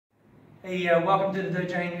Hey, welcome to the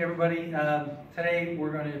Dojo, everybody. Today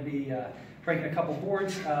we're going to be breaking a couple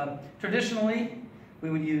boards. Traditionally,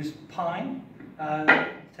 we would use pine.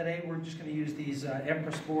 Today we're just going to use these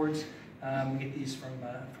Empress boards. We get these from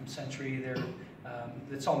Century.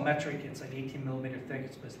 It's all metric. It's like 18 millimeter thick.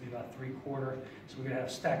 It's supposed to be about 3/4. So we're going to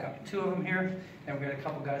have stack up 2 of them here, and we've got a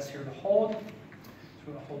couple guys here to hold. So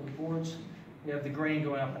we're going to hold the boards. We have the grain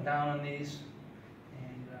going up and down on these.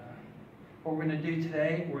 What we're going to do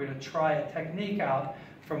today, we're going to try a technique out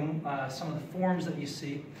from some of the forms that you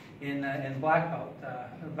see in black belt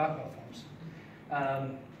forms.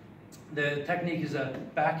 The technique is a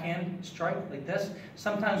backhand strike like this.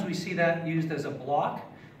 Sometimes we see that used as a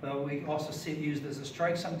block, but we also see it used as a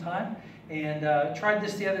strike sometime. And tried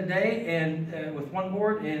this the other day and with one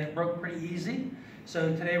board, and it broke pretty easy.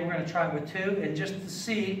 So today we're going to try it with 2, and just to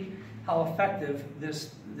see how effective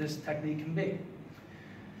this technique can be.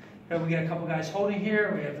 We got a couple guys holding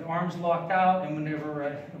here. We have the arms locked out, and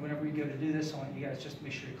whenever you go to do this, I want you guys just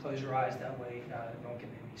make sure you close your eyes. That way, you don't get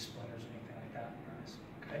any splinters or anything like that in your eyes.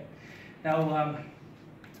 Okay. Now,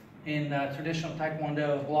 in traditional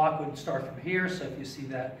Taekwondo, a block would start from here. So if you see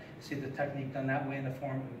the technique done that way in the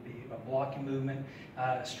form, it would be a blocking movement.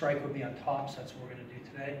 Strike would be on top. So that's what we're going to do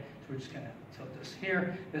today. So we're just going to tilt this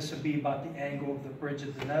here. This would be about the angle of the bridge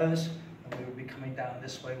of the nose, and we would be coming down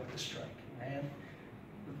this way with the strike. And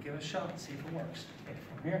we'll give it a shot and see if it works. Okay,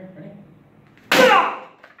 from here, ready?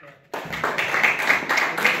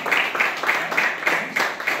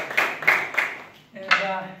 And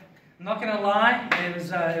I'm not going to lie,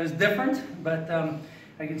 it was different, but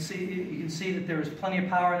you can see that there was plenty of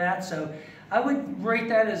power in that. So I would rate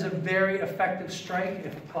that as a very effective strike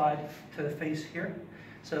if applied to the face here.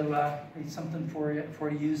 So it's something for you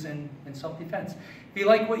to use in self-defense. If you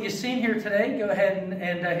like what you've seen here today, go ahead and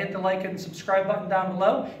hit the like and subscribe button down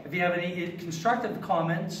below. If you have any constructive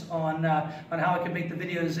comments on how I can make the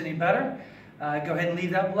videos any better, go ahead and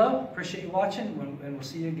leave that below. Appreciate you watching, and we'll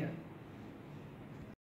see you again.